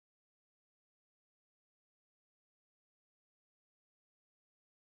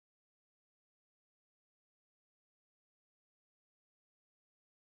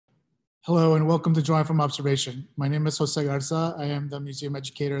Hello and welcome to Drawing from Observation. My name is Jose Garza. I am the museum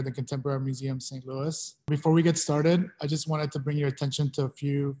educator at the Contemporary Museum St. Louis. Before we get started, I just wanted to bring your attention to a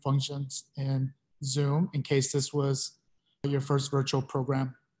few functions in Zoom in case this was your first virtual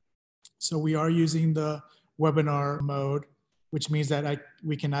program. So we are using the webinar mode, which means that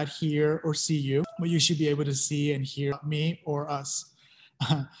we cannot hear or see you, but you should be able to see and hear me or us.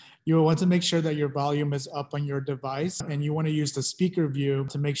 You will want to make sure that your volume is up on your device, and you want to use the speaker view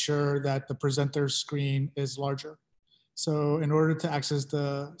to make sure that the presenter's screen is larger. So in order to access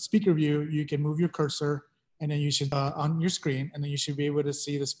the speaker view, you can move your cursor and then you should on your screen, and then you should be able to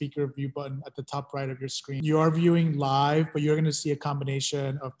see the speaker view button at the top right of your screen. You are viewing live, but you're going to see a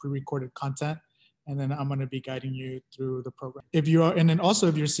combination of pre-recorded content, and then I'm going to be guiding you through the program. If you are, and then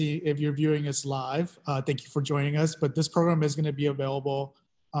also if you're viewing us live, thank you for joining us. But this program is going to be available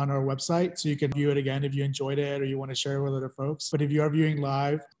on our website, so you can view it again if you enjoyed it or you want to share it with other folks. But if you are viewing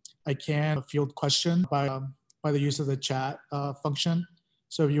live, I can field questions by the use of the chat function.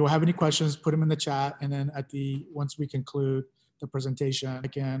 So if you have any questions, put them in the chat, and then once we conclude the presentation, I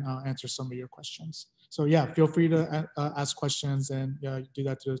can answer some of your questions. So yeah, feel free to ask questions and do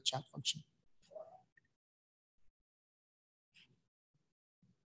that through the chat function.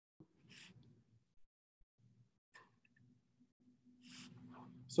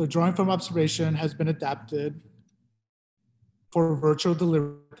 So Drawing from Observation has been adapted for virtual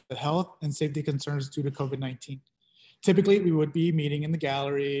delivery of health and safety concerns due to COVID-19. Typically, we would be meeting in the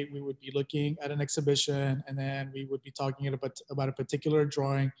gallery, we would be looking at an exhibition, and then we would be talking about a particular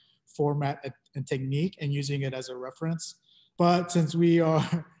drawing format and technique and using it as a reference. But since we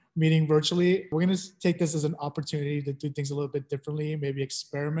are meeting virtually, we're going to take this as an opportunity to do things a little bit differently, maybe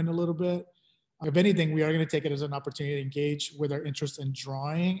experiment a little bit. If anything, we are going to take it as an opportunity to engage with our interest in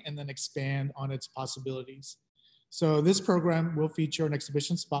drawing and then expand on its possibilities. So this program will feature an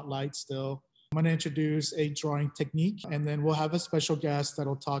exhibition spotlight still. I'm going to introduce a drawing technique, and then we'll have a special guest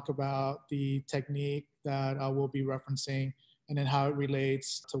that'll talk about the technique that we'll be referencing and then how it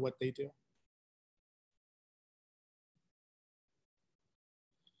relates to what they do.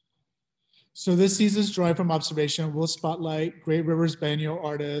 So this season's Drawing from Observation will spotlight Great Rivers Biennial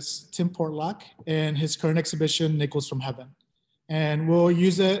artist Tim Portlock and his current exhibition, Nickels from Heaven. And we'll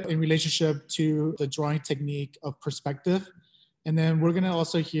use it in relationship to the drawing technique of perspective. And then we're gonna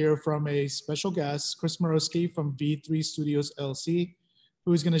also hear from a special guest, Chris Mrozewski from V THREE Studios LLC,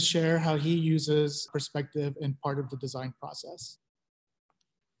 who's gonna share how he uses perspective in part of the design process.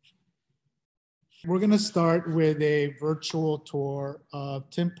 We're going to start with a virtual tour of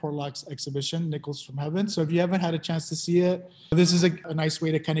Tim Portlock's exhibition, Nickels from Heaven. So if you haven't had a chance to see it, this is a nice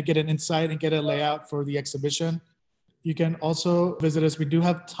way to kind of get an insight and get a layout for the exhibition. You can also visit us. We do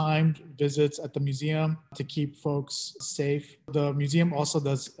have timed visits at the museum to keep folks safe. The museum also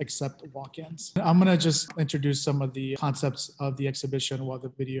does accept walk-ins. I'm going to just introduce some of the concepts of the exhibition while the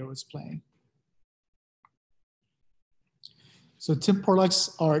video is playing. So Tim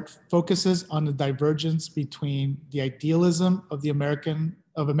Portlock's art focuses on the divergence between the idealism of American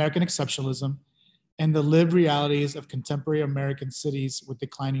exceptionalism and the lived realities of contemporary American cities with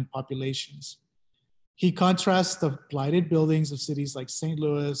declining populations. He contrasts the blighted buildings of cities like St.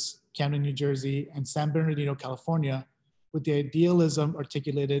 Louis, Camden, New Jersey, and San Bernardino, California, with the idealism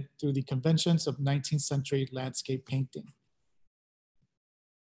articulated through the conventions of 19th century landscape painting.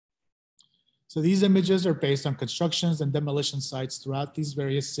 So these images are based on constructions and demolition sites throughout these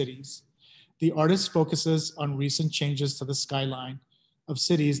various cities. The artist focuses on recent changes to the skyline of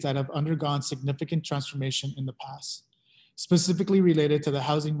cities that have undergone significant transformation in the past, specifically related to the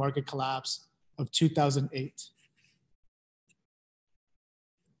housing market collapse of 2008.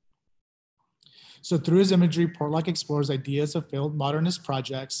 So through his imagery, Portlock explores ideas of failed modernist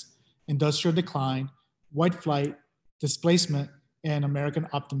projects, industrial decline, white flight, displacement, and American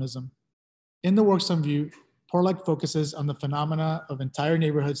optimism. In the works on view, Portlock focuses on the phenomena of entire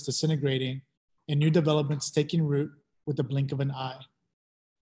neighborhoods disintegrating and new developments taking root with the blink of an eye.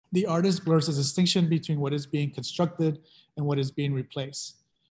 The artist blurs the distinction between what is being constructed and what is being replaced.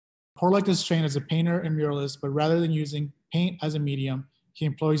 Portlock is trained as a painter and muralist, but rather than using paint as a medium, he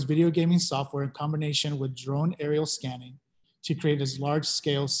employs video gaming software in combination with drone aerial scanning to create his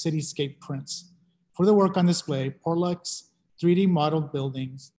large-scale cityscape prints. For the work on display, Portlock's 3D modeled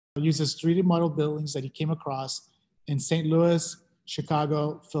buildings uses 3D model buildings that he came across in St. Louis,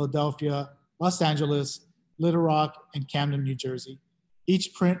 Chicago, Philadelphia, Los Angeles, Little Rock, and Camden, New Jersey.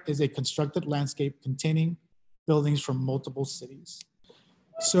 Each print is a constructed landscape containing buildings from multiple cities.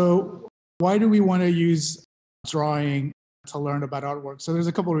 So why do we want to use drawing to learn about artwork? So there's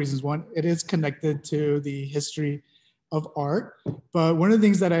a couple of reasons. One, it is connected to the history of art. But one of the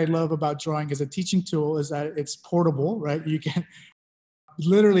things that I love about drawing as a teaching tool is that it's portable, right? You can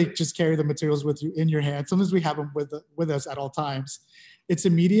literally just carry the materials with you in your hand. Sometimes we have them with us at all times. It's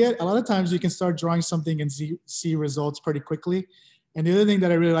immediate. A lot of times you can start drawing something and see results pretty quickly. And the other thing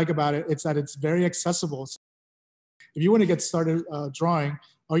that I really like about it, it's that it's very accessible. So if you want to get started drawing,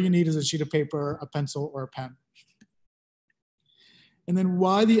 all you need is a sheet of paper, a pencil, or a pen. And then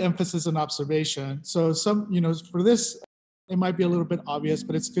why the emphasis on observation? So for this, it might be a little bit obvious,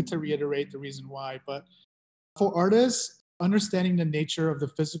 but it's good to reiterate the reason why. But for artists, understanding the nature of the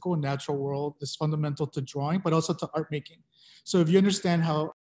physical and natural world is fundamental to drawing, but also to art making. So if you understand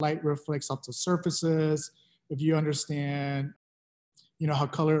how light reflects off the surfaces, if you understand how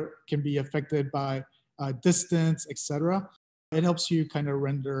color can be affected by distance, etc., it helps you kind of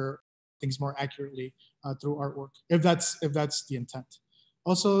render things more accurately through artwork, if that's the intent.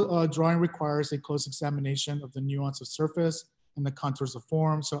 Also, drawing requires a close examination of the nuance of surface and the contours of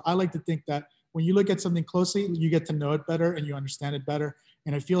form. So I like to think that when you look at something closely, you get to know it better and you understand it better.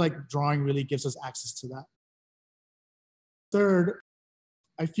 And I feel like drawing really gives us access to that. Third,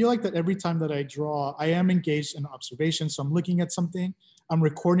 I feel like that every time that I draw, I am engaged in observation. So I'm looking at something, I'm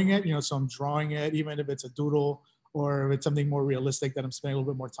recording it, so I'm drawing it, even if it's a doodle or if it's something more realistic that I'm spending a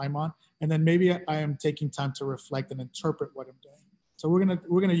little bit more time on. And then maybe I am taking time to reflect and interpret what I'm doing. So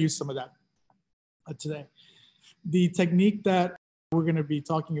we're gonna use some of that today. The technique that we're gonna be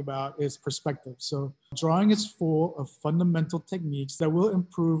talking about is perspective. So drawing is full of fundamental techniques that will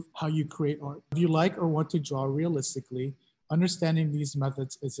improve how you create art. If you like or want to draw realistically, understanding these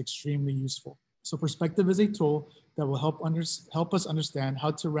methods is extremely useful. So perspective is a tool that will help us understand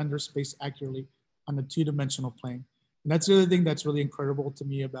how to render space accurately on a two-dimensional plane. And that's the other thing that's really incredible to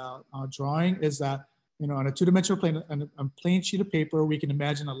me about drawing is that, on a two-dimensional plane, on a plain sheet of paper, we can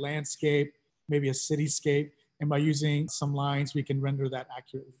imagine a landscape, maybe a cityscape, and by using some lines, we can render that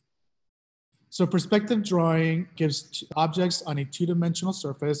accurately. So perspective drawing gives objects on a two-dimensional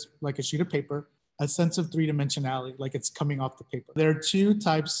surface, like a sheet of paper, a sense of three-dimensionality, like it's coming off the paper. There are two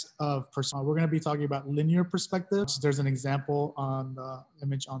types of perspective. We're going to be talking about linear perspective. So there's an example on the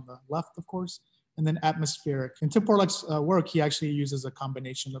image on the left, of course, and then atmospheric. In Tim Portlock's work, he actually uses a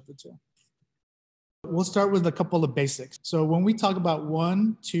combination of the two. We'll start with a couple of basics. So when we talk about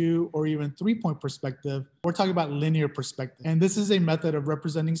 1, 2, or even 3-point perspective, we're talking about linear perspective. And this is a method of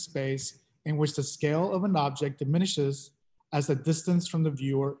representing space in which the scale of an object diminishes as the distance from the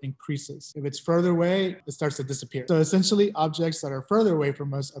viewer increases. If it's further away, it starts to disappear. So essentially, objects that are further away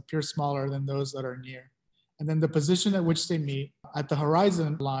from us appear smaller than those that are near. And then the position at which they meet at the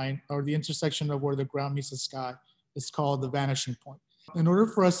horizon line, or the intersection of where the ground meets the sky, is called the vanishing point. In order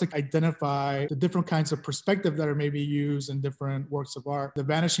for us to identify the different kinds of perspective that are maybe used in different works of art, the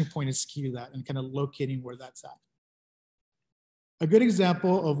vanishing point is key to that and kind of locating where that's at. A good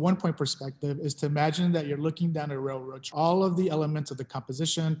example of 1-point perspective is to imagine that you're looking down a railroad. All of the elements of the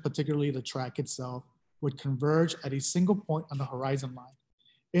composition, particularly the track itself, would converge at a single point on the horizon line.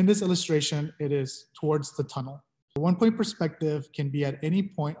 In this illustration, it is towards the tunnel. A 1-point perspective can be at any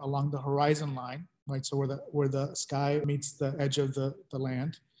point along the horizon line, right? So where the sky meets the edge of the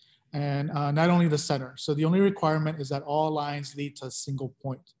land, and not only the center. So the only requirement is that all lines lead to a single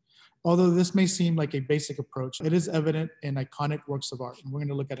point. Although this may seem like a basic approach, it is evident in iconic works of art. And we're going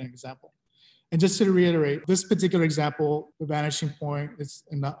to look at an example. And just to reiterate, this particular example, the vanishing point is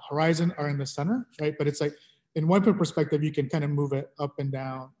in the horizon or in the center, right? But it's like in 1-point perspective, you can kind of move it up and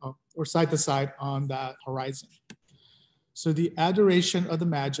down or side to side on that horizon. So the Adoration of the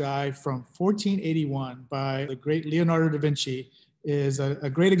Magi from 1481 by the great Leonardo da Vinci is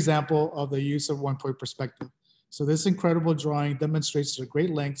a great example of the use of 1-point perspective. So this incredible drawing demonstrates the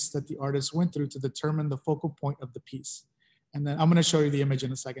great lengths that the artist went through to determine the focal point of the piece. And then I'm going to show you the image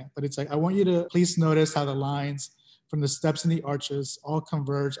in a second, but it's like, I want you to please notice how the lines from the steps and the arches all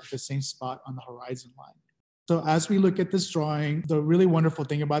converge at the same spot on the horizon line. So as we look at this drawing, the really wonderful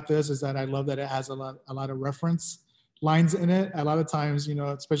thing about this is that I love that it has a lot of reference lines in it. A lot of times,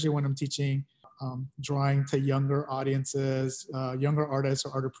 especially when I'm teaching drawing to younger audiences, younger artists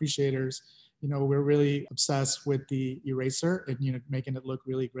or art appreciators, we're really obsessed with the eraser and, making it look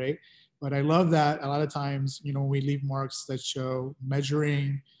really great. But I love that a lot of times, when we leave marks that show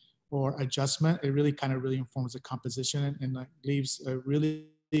measuring or adjustment, it really informs the composition and leaves a really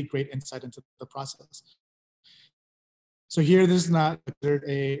great insight into the process. So here, this is not considered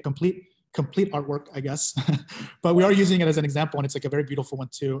a complete artwork, I guess, but we are using it as an example, and it's like a very beautiful one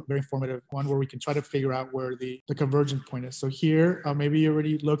too, very informative one where we can try to figure out where the convergent point is. So here, maybe you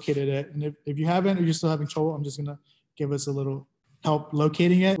already located it, and if you haven't, or you're still having trouble, I'm just gonna give us a little help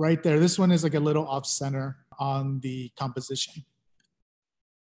locating it right there. This one is like a little off center on the composition.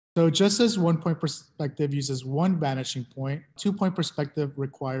 So just as 1-point perspective uses one vanishing point, 2-point perspective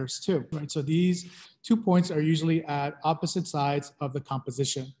requires two, right? So these 2 points are usually at opposite sides of the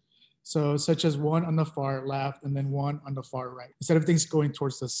composition. So such as one on the far left and then one on the far right. Instead of things going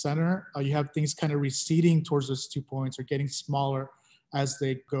towards the center, you have things kind of receding towards those 2 points or getting smaller as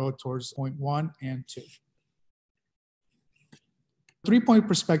they go towards point 1 and 2. 3-point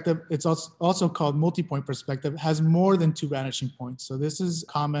perspective, it's also called multi-point perspective, has more than 2 vanishing points. So this is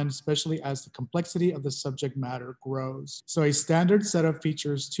common, especially as the complexity of the subject matter grows. So a standard setup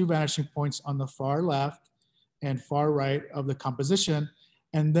features 2 vanishing points on the far left and far right of the composition,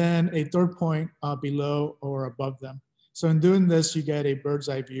 and then a third point below or above them. So in doing this, you get a bird's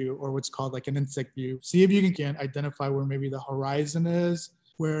eye view, or what's called like an insect view. See if you can identify where maybe the horizon is,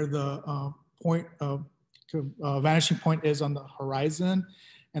 where the point of vanishing point is on the horizon,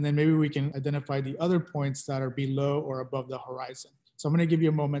 and then maybe we can identify the other points that are below or above the horizon. So I'm going to give you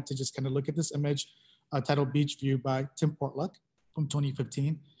a moment to just kind of look at this image titled Beach View by Tim Portlock from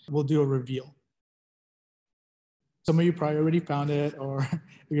 2015. We'll do a reveal. Some of you probably already found it, or if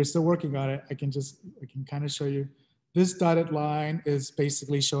you're still working on it, I can kind of show you. This dotted line is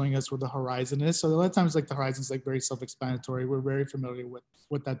basically showing us where the horizon is. So a lot of times, like the horizon is like very self-explanatory. We're very familiar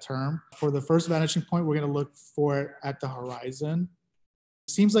with that term. For the first vanishing point, we're going to look for it at the horizon.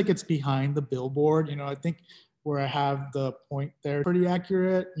 It seems like it's behind the billboard. You know, I think where I have the point there, pretty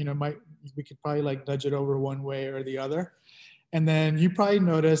accurate. You know, we could probably like nudge it over one way or the other. And then you probably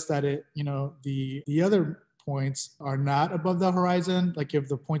notice that it, you know, the other points are not above the horizon. Like if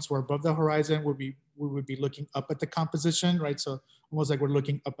the points were above the horizon, we would be looking up at the composition, right? So almost like we're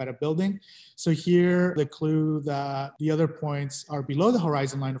looking up at a building. So here, the clue that the other points are below the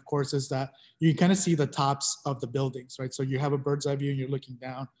horizon line, of course, is that you can kind of see the tops of the buildings, right? So you have a bird's eye view and you're looking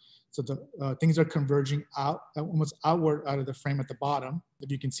down. So the things are converging out, almost outward out of the frame at the bottom.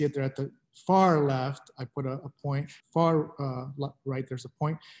 If you can see it there at the far left, I put a point. Far right, there's a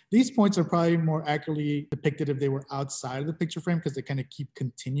point. These points are probably more accurately depicted if they were outside of the picture frame, because they kind of keep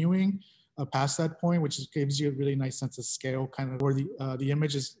continuing past that point, which gives you a really nice sense of scale, kind of where the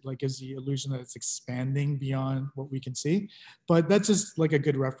image is like gives the illusion that it's expanding beyond what we can see. But that's just like a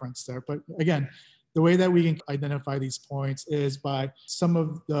good reference there. But again, the way that we can identify these points is by some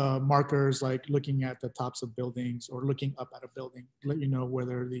of the markers, like looking at the tops of buildings or looking up at a building, let you know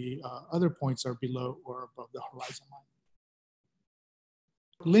whether the other points are below or above the horizon line.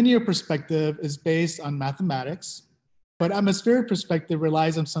 Linear perspective is based on mathematics, but atmospheric perspective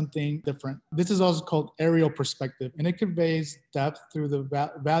relies on something different. This is also called aerial perspective, and it conveys depth through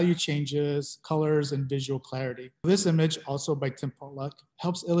the value changes, colors, and visual clarity. This image, also by Tim Portlock,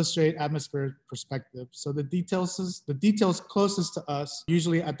 helps illustrate atmospheric perspective. So the details closest to us,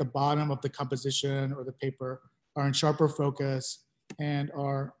 usually at the bottom of the composition or the paper, are in sharper focus, and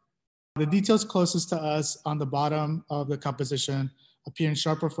the details closest to us on the bottom of the composition appear in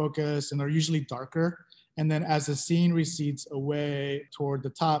sharper focus and are usually darker. And then as the scene recedes away toward the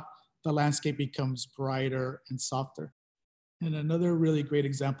top, the landscape becomes brighter and softer. And another really great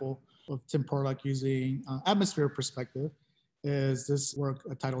example of Tim Portlock using atmospheric perspective is this work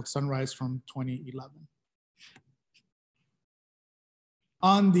titled Sunrise from 2011.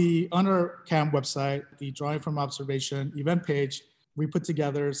 On our CAM website, the Drawing from Observation event page, we put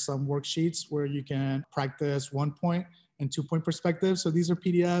together some worksheets where you can practice 1-point and 2-point perspective. So these are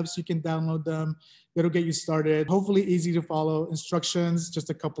PDFs, you can download them. It'll get you started. Hopefully easy to follow instructions, just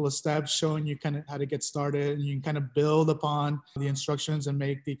a couple of steps showing you kind of how to get started, and you can kind of build upon the instructions and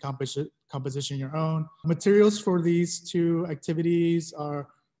make the composition your own. Materials for these 2 activities are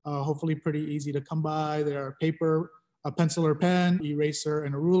hopefully pretty easy to come by. There are paper, a pencil or pen, eraser,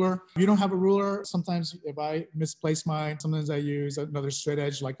 and a ruler. If you don't have a ruler, sometimes if I misplace mine, sometimes I use another straight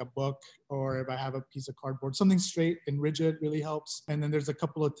edge like a book, or if I have a piece of cardboard, something straight and rigid really helps. And then there's a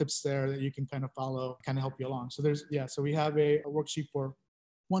couple of tips there that you can kind of follow, kind of help you along. So so we have a worksheet for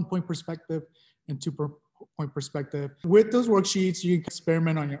 1-point perspective and 2-point perspective. With those worksheets, you can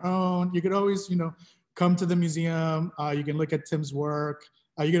experiment on your own. You could always, come to the museum. You can look at Tim's work.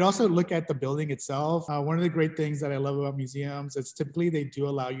 You can also look at the building itself. One of the great things that I love about museums is typically they do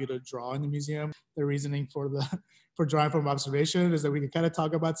allow you to draw in the museum. The reasoning for drawing from observation is that we can kind of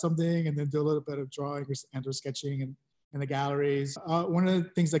talk about something and then do a little bit of drawing and/or sketching in the galleries. One of the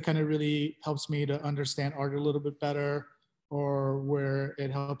things that kind of really helps me to understand art a little bit better, or where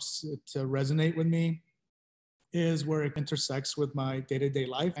it helps it to resonate with me, is where it intersects with my day-to-day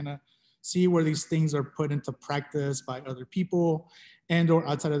life, and see where these things are put into practice by other people. and or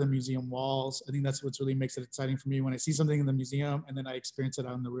outside of the museum walls. I think that's what really makes it exciting for me when I see something in the museum and then I experience it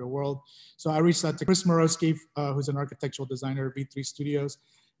out in the real world. So I reached out to Chris Mrozewski, who's an architectural designer at V3 Studios,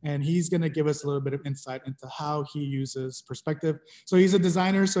 and he's going to give us a little bit of insight into how he uses perspective. So he's a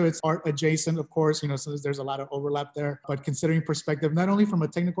designer, so it's art adjacent, of course, so there's a lot of overlap there, but considering perspective, not only from a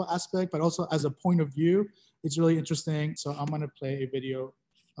technical aspect, but also as a point of view, it's really interesting. So I'm going to play a video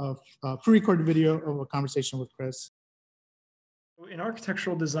of pre-recorded video of a conversation with Chris. An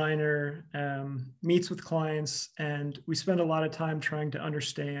architectural designer meets with clients, and we spend a lot of time trying to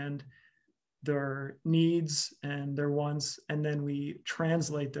understand their needs and their wants, and then we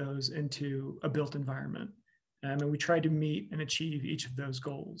translate those into a built environment. And we try to meet and achieve each of those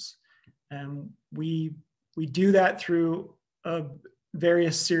goals. And we do that through a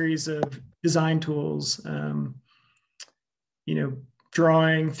various series of design tools,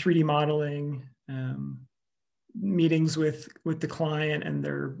 drawing, 3D modeling, meetings with the client and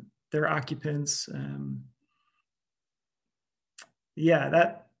their occupants.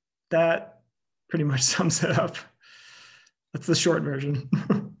 That pretty much sums it up. That's the short version.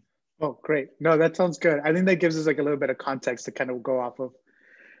 Oh, great. No, that sounds good. I think that gives us like a little bit of context to kind of go off of.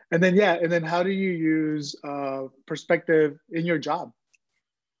 And then how do you use perspective in your job?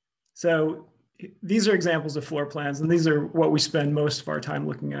 So these are examples of floor plans, and these are what we spend most of our time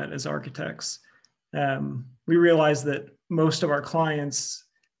looking at as architects. We realize that most of our clients,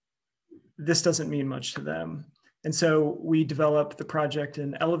 this doesn't mean much to them. And so we developed the project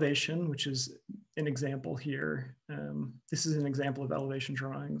in elevation, which is an example here. This is an example of elevation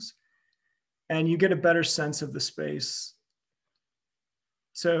drawings. And you get a better sense of the space.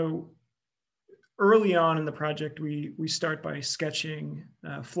 So early on in the project, we start by sketching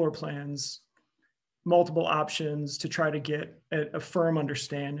floor plans, multiple options to try to get a firm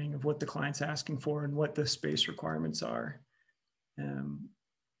understanding of what the client's asking for and what the space requirements are.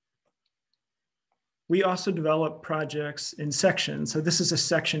 We also develop projects in sections. So this is a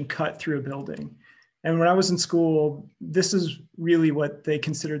section cut through a building. And when I was in school, this is really what they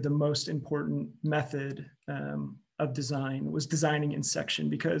considered the most important method of design, was designing in section,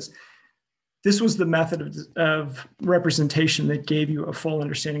 because this was the method of representation that gave you a full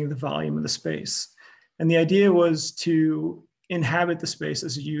understanding of the volume of the space. And the idea was to inhabit the space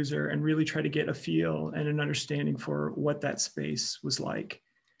as a user and really try to get a feel and an understanding for what that space was like.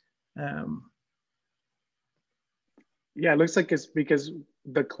 Yeah, it looks like it's because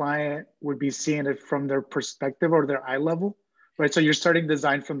the client would be seeing it from their perspective or their eye level, right? So you're starting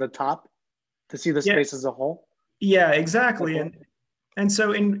design from the top to see the space as a whole? Yeah, exactly. Okay. And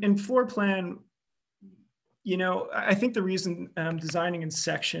so in floor plan, I think the reason designing in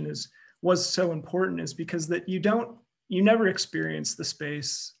section was so important is because that you never experience the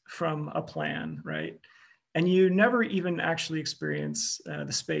space from a plan, right? And you never even actually experience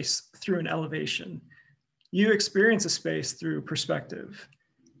the space through an elevation. You experience a space through perspective.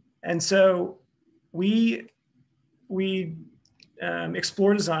 And so we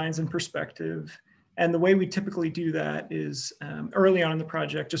explore designs in perspective. And the way we typically do that is early on in the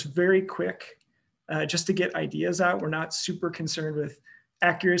project, just very quick, just to get ideas out. We're not super concerned with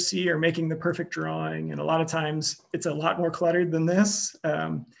accuracy or making the perfect drawing. And a lot of times it's a lot more cluttered than this.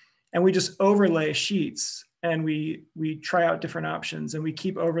 And we just overlay sheets, and we try out different options, and we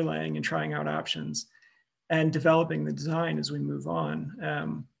keep overlaying and trying out options and developing the design as we move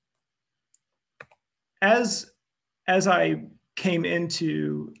on. As I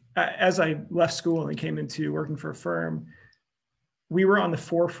left school and came into working for a firm, we were on the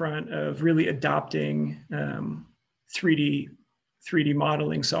forefront of really adopting 3D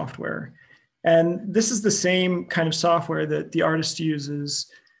modeling software. And this is the same kind of software that the artist uses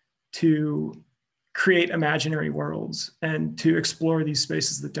to create imaginary worlds and to explore these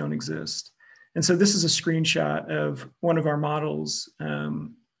spaces that don't exist. And so this is a screenshot of one of our models.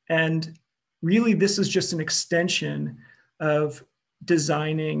 And really, this is just an extension of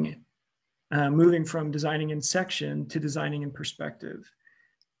designing, moving from designing in section to designing in perspective.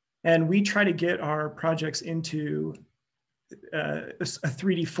 And we try to get our projects into a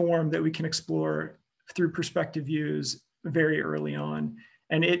 3D form that we can explore through perspective views very early on.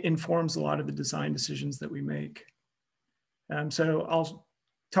 And it informs a lot of the design decisions that we make. So I'll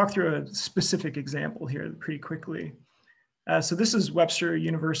talk through a specific example here pretty quickly. So this is Webster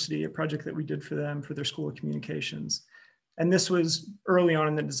University, a project that we did for them for their School of Communications. And this was early on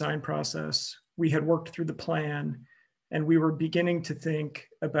in the design process. We had worked through the plan, and we were beginning to think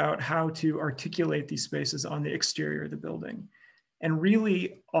about how to articulate these spaces on the exterior of the building. And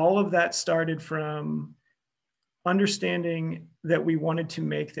really, all of that started from understanding that we wanted to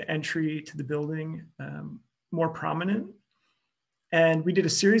make the entry to the building more prominent. And we did a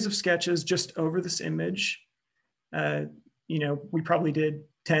series of sketches just over this image. We probably did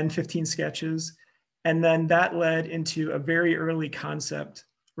 10, 15 sketches. And then that led into a very early concept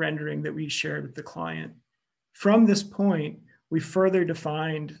rendering that we shared with the client. From this point, we further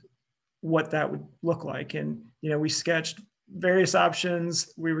defined what that would look like. And, we sketched various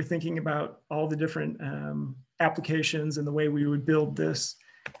options. We were thinking about all the different applications and the way we would build this.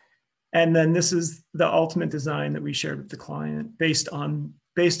 And then this is the ultimate design that we shared with the client based on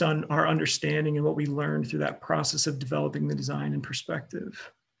our understanding and what we learned through that process of developing the design and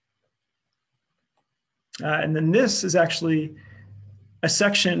perspective. And then this is actually a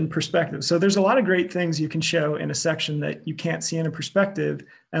section perspective. So there's a lot of great things you can show in a section that you can't see in a perspective,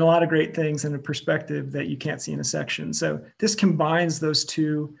 and a lot of great things in a perspective that you can't see in a section. So this combines those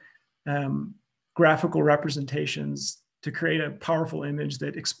two graphical representations to create a powerful image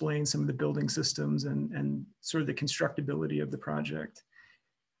that explains some of the building systems and sort of the constructability of the project.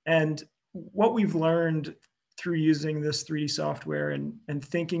 And what we've learned through using this 3D software and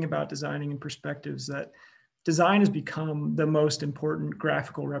thinking about designing in perspectives, that design has become the most important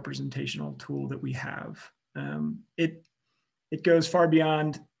graphical representational tool that we have. It goes far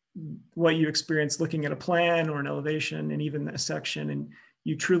beyond what you experience looking at a plan or an elevation and even a section, and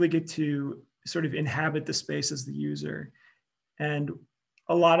you truly get to sort of inhabit the space as the user. And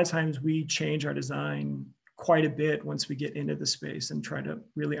a lot of times we change our design quite a bit once we get into the space and try to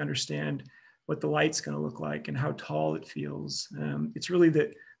really understand what the light's going to look like and how tall it feels. It's really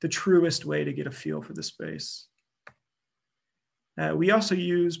the truest way to get a feel for the space. We also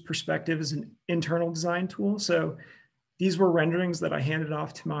use perspective as an internal design tool. So these were renderings that I handed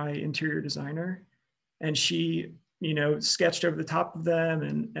off to my interior designer, and she, sketched over the top of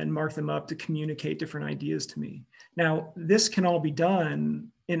them and marked them up to communicate different ideas to me. Now, this can all be done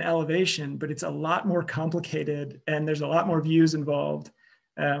in elevation, but it's a lot more complicated and there's a lot more views involved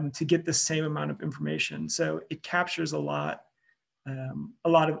to get the same amount of information. So it captures a lot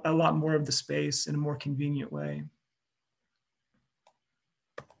more of the space in a more convenient way.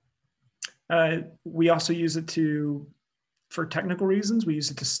 We also use it for technical reasons. We use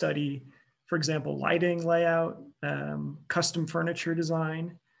it to study, for example, lighting layout, custom furniture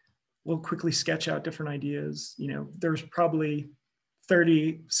design. We'll quickly sketch out different ideas. There's probably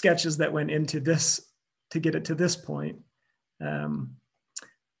 30 sketches that went into this to get it to this point.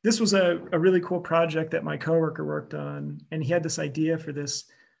 This was a really cool project that my coworker worked on, and he had this idea for this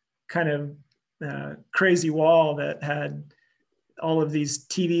kind of crazy wall that had all of these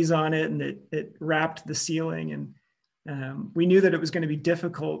TVs on it, and it wrapped the ceiling. And we knew that it was going to be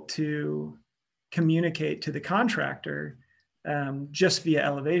difficult to communicate to the contractor just via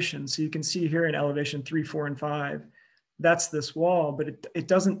elevation. So you can see here in elevation 3, 4, and 5, that's this wall, but it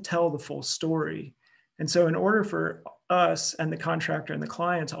doesn't tell the full story. And so in order for us and the contractor and the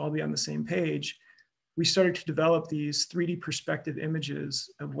client to all be on the same page, we started to develop these 3D perspective images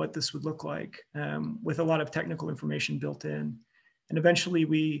of what this would look like with a lot of technical information built in. And eventually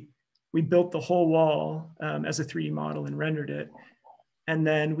we built the whole wall as a 3D model and rendered it. And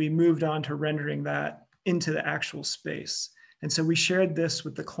then we moved on to rendering that into the actual space. And so we shared this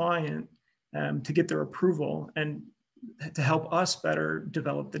with the client to get their approval and to help us better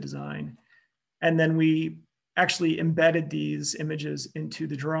develop the design. And then we actually embedded these images into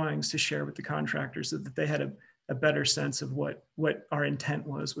the drawings to share with the contractors so that they had a better sense of what our intent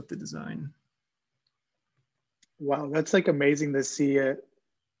was with the design. Wow, that's like amazing to see it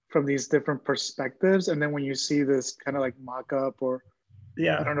from these different perspectives. And then when you see this kind of like mock-up, or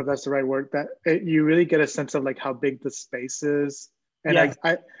yeah, I don't know if that's the right word, you really get a sense of like how big the space is. And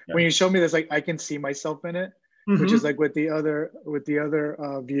yeah. When you show me this, like I can see myself in it, which is like with the other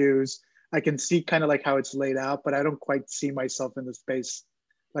views, I can see kind of like how it's laid out, but I don't quite see myself in the space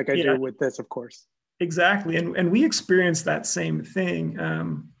like I do with this, of course. Exactly, and we experienced that same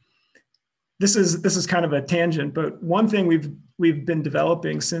thing. This is kind of a tangent, but one thing we've been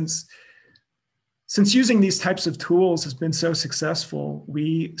developing since using these types of tools has been so successful,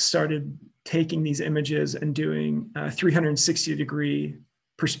 we started taking these images and doing 360-degree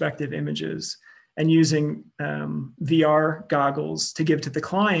perspective images and using VR goggles to give to the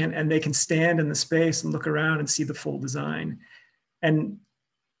client, and they can stand in the space and look around and see the full design. And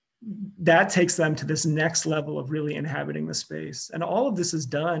that takes them to this next level of really inhabiting the space. And all of this is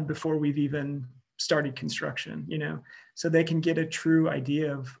done before we've even started construction, so they can get a true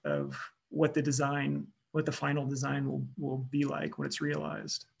idea of what the final design will be like when it's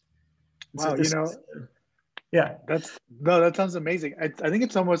realized. Wow, so yeah, that sounds amazing. I think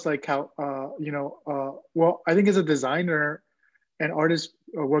it's almost like how well, I think as a designer and artist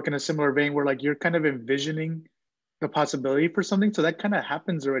work in a similar vein, where like you're kind of envisioning the possibility for something. So that kind of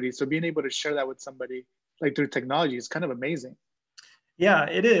happens already. So being able to share that with somebody like through technology is kind of amazing. Yeah,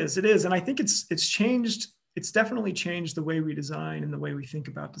 it is. It is. And I think it's changed. It's definitely changed the way we design and the way we think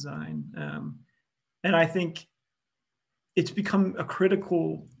about design. And I think it's become a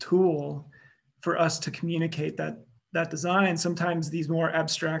critical tool for us to communicate that design, sometimes these more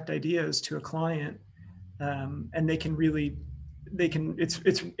abstract ideas to a client. And they can really,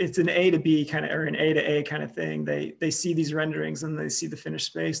 it's an A to B kind of, or an A to A kind of thing. They see these renderings and they see the finished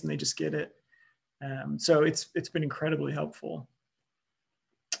space and they just get it. So it's been incredibly helpful.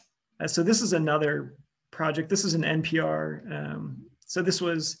 So this is another project. This is an NPR. So this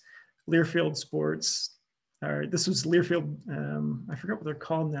was Learfield Sports, or this was Learfield, I forgot what they're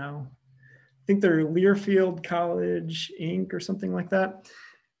called now. I think they're Learfield College Inc. or something like that.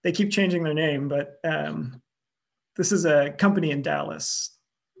 They keep changing their name, but this is a company in Dallas.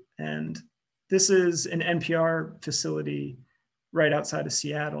 And this is an NPR facility right outside of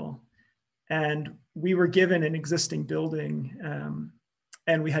Seattle. And we were given an existing building,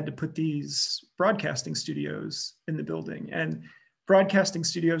 and we had to put these broadcasting studios in the building. And broadcasting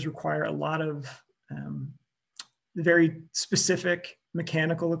studios require a lot of very specific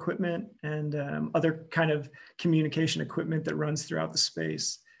mechanical equipment and other kind of communication equipment that runs throughout the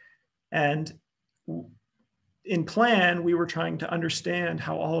space. And in plan, we were trying to understand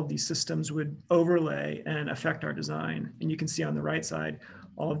how all of these systems would overlay and affect our design. And you can see on the right side,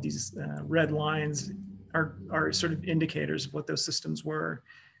 all of these red lines are sort of indicators of what those systems were.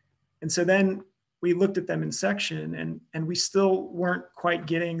 And so then we looked at them in section, and we still weren't quite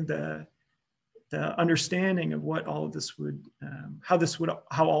getting the understanding of what all of this would,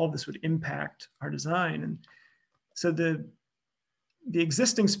 how all of this would impact our design. And so the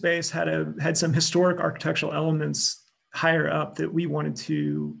existing space had some historic architectural elements higher up that we wanted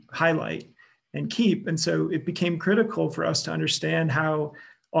to highlight and keep. And so it became critical for us to understand how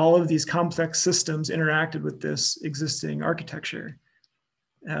all of these complex systems interacted with this existing architecture.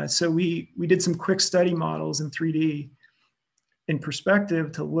 So we did some quick study models in 3D in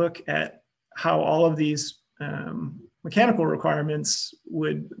perspective to look at how all of these mechanical requirements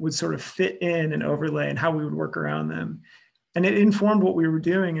would sort of fit in and overlay, and how we would work around them. And it informed what we were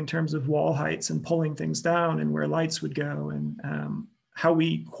doing in terms of wall heights and pulling things down and where lights would go, and how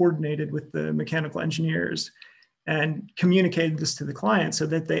we coordinated with the mechanical engineers and communicated this to the client so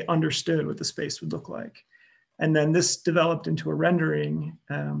that they understood what the space would look like. And then this developed into a rendering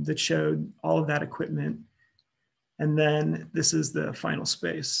that showed all of that equipment. And then this is the final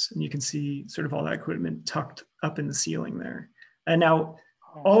space. And you can see sort of all that equipment tucked up in the ceiling there. And now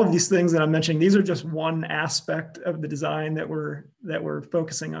all of these things that I'm mentioning, these are just one aspect of the design that we're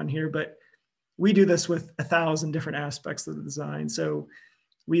focusing on here, but we do this with 1,000 different aspects of the design. So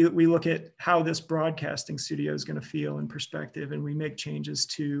we look at how this broadcasting studio is going to feel in perspective, and we make changes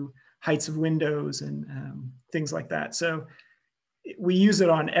to heights of windows and things like that. So we use it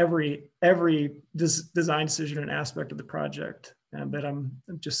on every design decision and aspect of the project. But I'm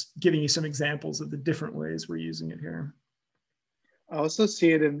just giving you some examples of the different ways we're using it here. I also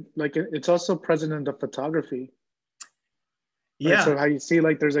see it in, like, it's also present in the photography. Yeah. Right? So how you see,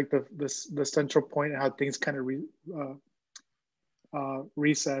 like, there's like the central point and how things kind of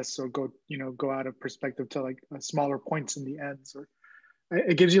recess or go out of perspective to like smaller points in the ends. Or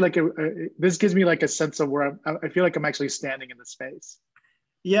it gives you like this gives me like a sense of where I feel like I'm actually standing in the space.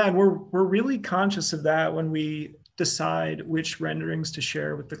 Yeah, and we're really conscious of that when we decide which renderings to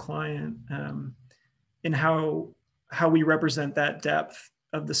share with the client, and how we represent that depth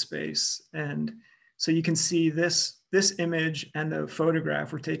of the space. And so you can see this image and the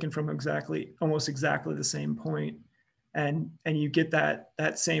photograph were taken from almost exactly the same point. And you get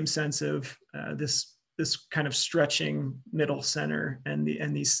that same sense of this kind of stretching middle center and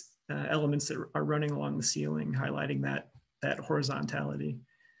these elements that are running along the ceiling, highlighting that horizontality.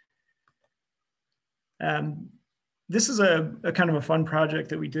 This is a kind of a fun project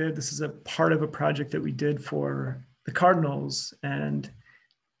that we did. This is a part of a project that we did for the Cardinals, and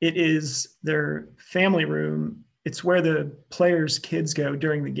it is their family room. It's where the players' kids go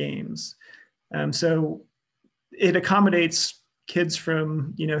during the games. So it accommodates kids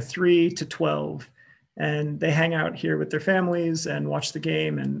from 3 to 12, and they hang out here with their families and watch the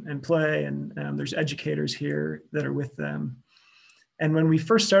game and play. And there's educators here that are with them. And when we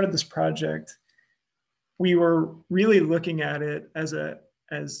first started this project, we were really looking at it as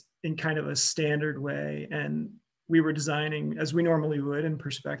in kind of a standard way. And we were designing as we normally would in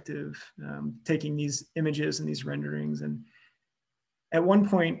perspective, taking these images and these renderings. And at one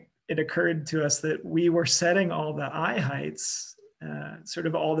point, it occurred to us that we were setting all the eye heights, sort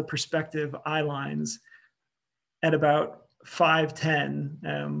of all the perspective eye lines at about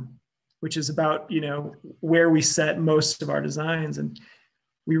 5'10", which is about, where we set most of our designs. And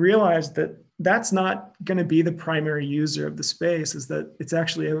we realized that that's not going to be the primary user of the space, is that it's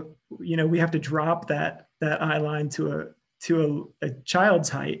actually we have to drop that eye line to a child's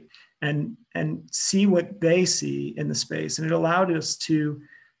height and see what they see in the space. And it allowed us to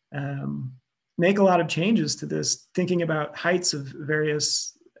make a lot of changes to this, thinking about heights of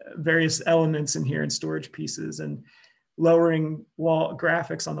various elements in here and storage pieces, and lowering wall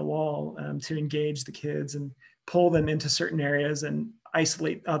graphics on the wall to engage the kids and pull them into certain areas and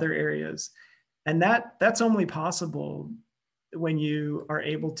isolate other areas. And that's only possible when you are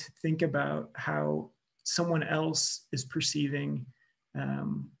able to think about how someone else is perceiving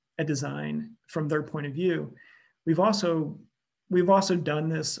a design from their point of view. We've also done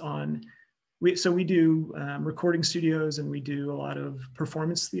this on, we do recording studios, and we do a lot of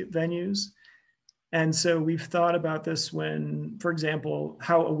performance venues. And so we've thought about this when, for example,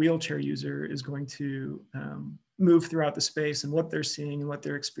 how a wheelchair user is going to move throughout the space, and what they're seeing and what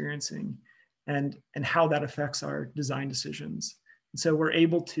they're experiencing, and how that affects our design decisions. And so we're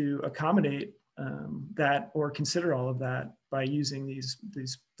able to accommodate that, or consider all of that, by using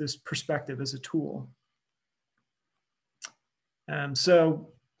this perspective as a tool. So,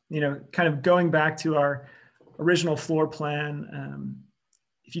 kind of going back to our original floor plan,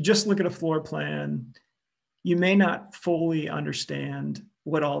 if you just look at a floor plan, you may not fully understand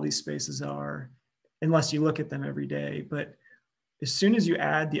what all these spaces are unless you look at them every day. But as soon as you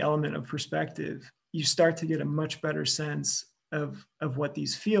add the element of perspective, you start to get a much better sense of what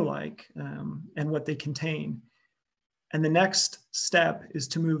these feel like and what they contain. And the next step is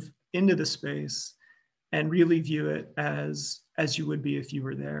to move into the space and really view it as you would be if you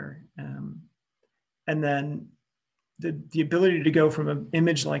were there. And then the ability to go from an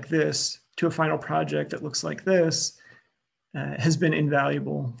image like this to a final project that looks like this has been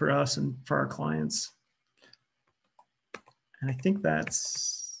invaluable for us and for our clients. And I think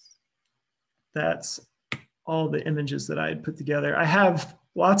that's all the images that I had put together. I have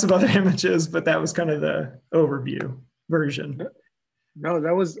lots of other images, but that was kind of the overview version. No,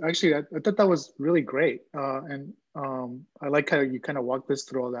 that was actually, I thought that was really great. And I like how you kind of walked us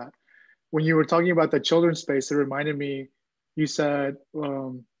through all that. When you were talking about the children's space, it reminded me, you said,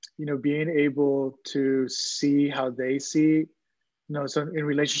 being able to see how they see, so in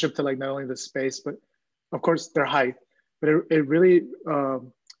relationship to like not only the space, but of course their height, but it really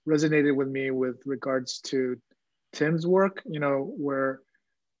resonated with me with regards to Tim's work, where,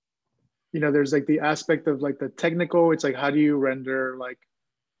 there's like the aspect of like the technical, it's like, how do you render like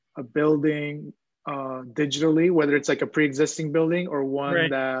a building digitally, whether it's like a pre-existing building or one right.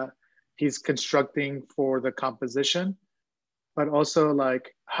 that he's constructing for the composition, but also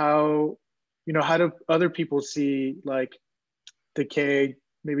like how do other people see like decay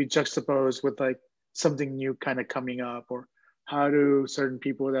maybe juxtaposed with like something new kind of coming up, or how do certain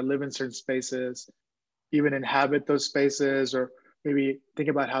people that live in certain spaces even inhabit those spaces, or maybe think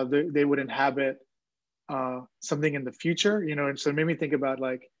about how they would inhabit something in the future, and so it made me think about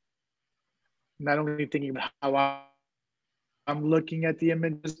like not only thinking about how I'm looking at the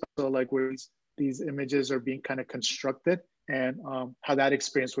images, so like where these images are being kind of constructed, and how that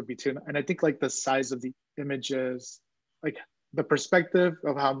experience would be too. And I think like the size of the images, like the perspective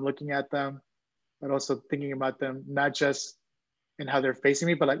of how I'm looking at them, but also thinking about them, not just in how they're facing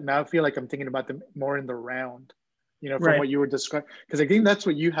me, but like now I feel like I'm thinking about them more in the round, from right. what you were describing. Because I think that's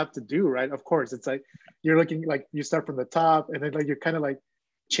what you have to do, right? Of course, it's like you're looking, like you start from the top, and then like you're kind of like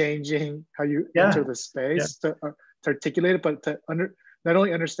changing how you enter the space to articulate it, but to not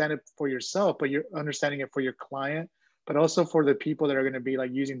only understand it for yourself, but you're understanding it for your client, but also for the people that are going to be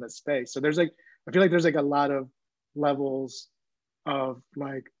like using the space. So there's like, I feel like there's like a lot of levels of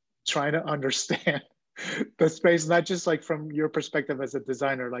like trying to understand the space, not just like from your perspective as a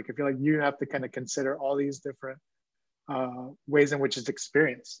designer. Like I feel like you have to kind of consider all these different ways in which it's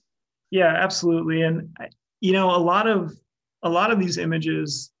experienced. Yeah, absolutely. And a lot of these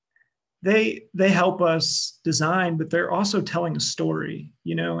images, they help us design, but they're also telling a story,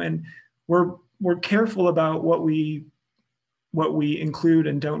 and we're careful about what we include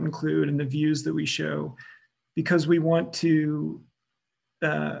and don't include in the views that we show, because we want to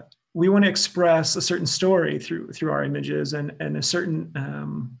express a certain story through our images and a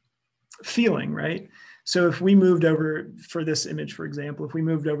certain feeling, right? So if we moved over for this image, for example, if we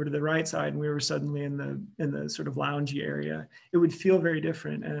moved over to the right side and we were suddenly in the sort of loungy area, it would feel very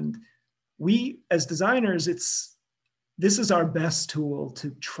different. And we, as designers, this is our best tool to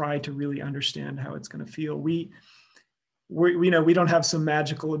try to really understand how it's going to feel. We we don't have some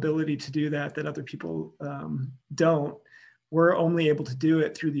magical ability to do that other people don't. We're only able to do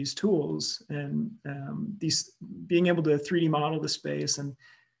it through these tools and being able to 3D model the space. And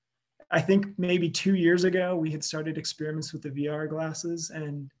I think maybe 2 years ago, we had started experiments with the VR glasses.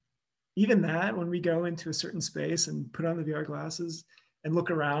 And even that, when we go into a certain space and put on the VR glasses and look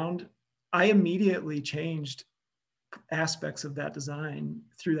around, I immediately changed aspects of that design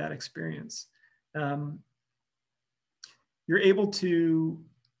through that experience. You're able to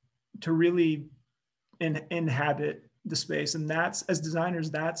really inhabit the space, and that's, as designers,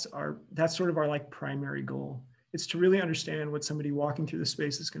 that's sort of our like primary goal. It's to really understand what somebody walking through the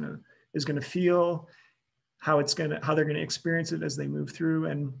space is gonna feel, how they're gonna experience it as they move through,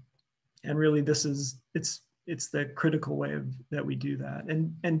 and really it's the critical way that we do that.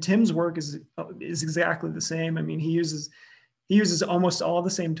 And Tim's work is exactly the same. I mean, he uses almost all the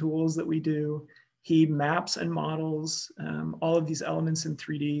same tools that we do. He maps and models all of these elements in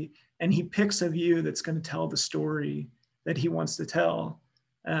 3D, and he picks a view that's going to tell the story that he wants to tell,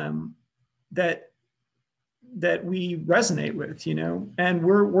 that we resonate with, and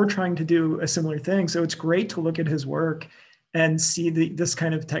we're trying to do a similar thing. So it's great to look at his work and see this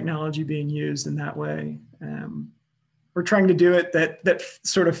kind of technology being used in that way. We're trying to do it that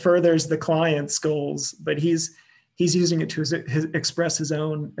sort of furthers the client's goals, but he's using it to express his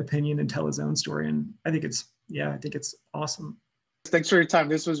own opinion and tell his own story. And I think it's awesome. Thanks for your time.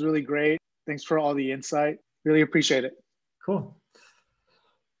 This was really great. Thanks for all the insight. Really appreciate it. Cool.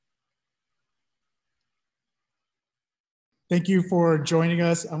 Thank you for joining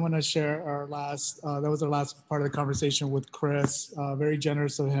us. I'm going to share our that was our last part of the conversation with Chris. Very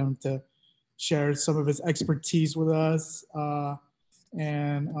generous of him to share some of his expertise with us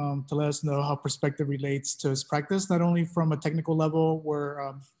and to let us know how perspective relates to his practice, not only from a technical level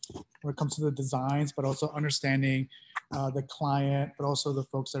where it comes to the designs, but also understanding the client, but also the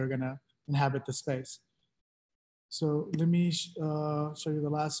folks that are going to inhabit the space. So let me show you the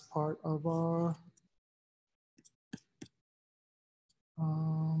last part of our,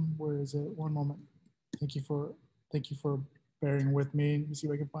 where is it? One moment. Thank you for bearing with me. Let me see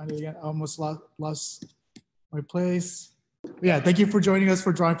if I can find it again. I almost lost my place. Yeah, thank you for joining us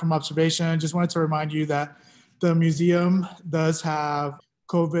for Drawing from Observation. Just wanted to remind you that the museum does have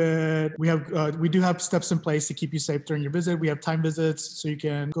COVID. We do have steps in place to keep you safe during your visit. We have time visits, so you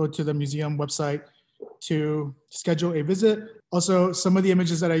can go to the museum website to schedule a visit. Also, some of the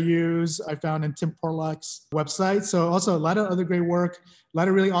images that I use, I found in Tim Portlock's website. So also a lot of other great work, a lot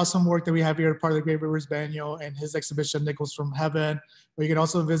of really awesome work that we have here, part of the Great Rivers Biennial and his exhibition, Nickels from Heaven. But you can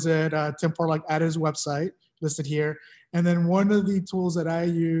also visit Tim Portlock at his website, listed here. And then one of the tools that I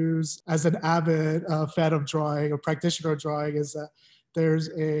use as an avid fan of drawing or practitioner of drawing is there's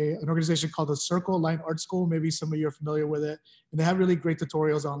an organization called the Circle Line Art School. Maybe some of you are familiar with it. And they have really great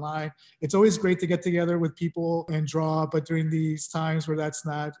tutorials online. It's always great to get together with people and draw, but during these times where that's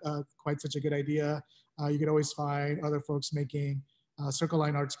not quite such a good idea, you can always find other folks making. Circle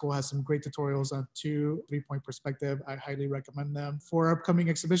Line Art School has some great tutorials on 2-3-point perspective. I highly recommend them. For our upcoming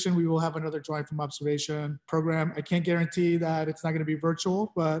exhibition, we will have another Drawing from Observation program. I can't guarantee that it's not going to be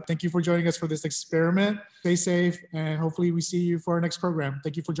virtual, but thank you for joining us for this experiment. Stay safe, and hopefully we see you for our next program.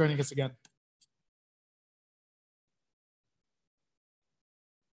 Thank you for joining us again.